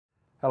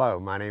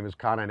Hello, my name is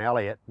Conan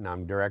Elliott and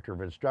I'm Director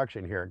of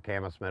Instruction here at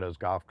Camas Meadows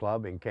Golf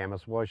Club in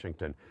Camas,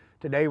 Washington.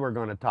 Today we're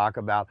going to talk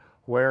about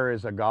where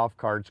is a golf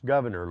cart's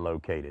governor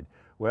located.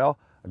 Well,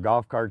 a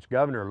golf cart's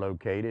governor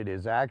located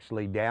is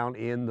actually down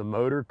in the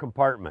motor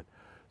compartment.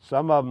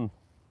 Some of them,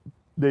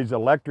 these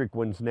electric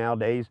ones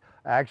nowadays,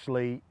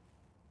 actually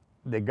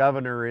the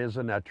governor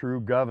isn't a true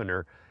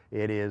governor.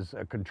 It is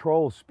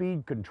a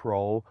speed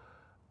control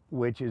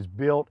which is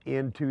built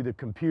into the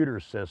computer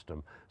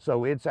system.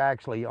 So it's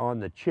actually on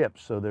the chip,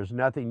 so there's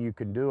nothing you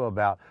can do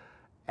about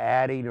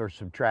adding or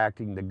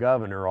subtracting the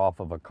governor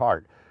off of a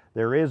cart.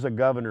 There is a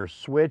governor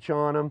switch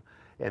on them,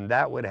 and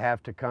that would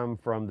have to come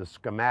from the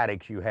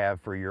schematics you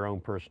have for your own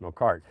personal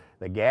cart.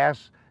 The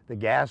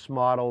gas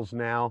models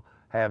now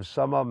have,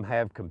 some of them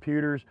have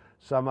computers,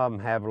 some of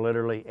them have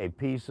literally a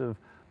piece of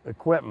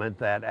equipment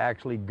that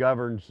actually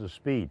governs the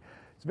speed.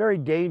 It's very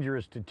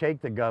dangerous to take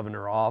the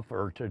governor off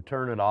or to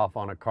turn it off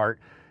on a cart,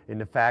 in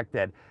the fact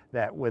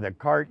that with a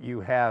cart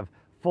you have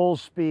full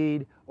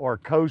speed or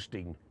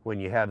coasting when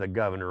you have the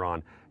governor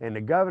on. And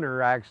the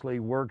governor actually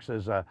works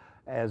as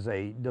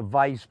a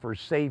device for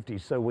safety.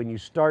 So when you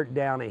start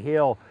down a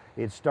hill,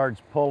 it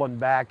starts pulling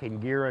back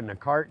and gearing the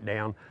cart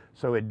down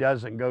so it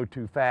doesn't go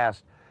too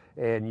fast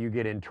and you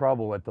get in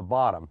trouble at the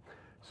bottom.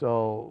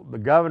 So the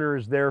governor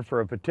is there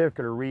for a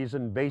particular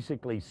reason,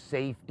 basically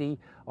safety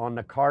on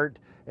the cart,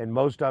 and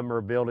most of them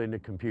are built into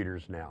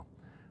computers now.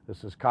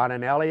 This is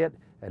Conan Elliott,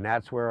 and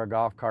that's where a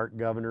golf cart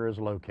governor is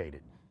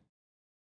located.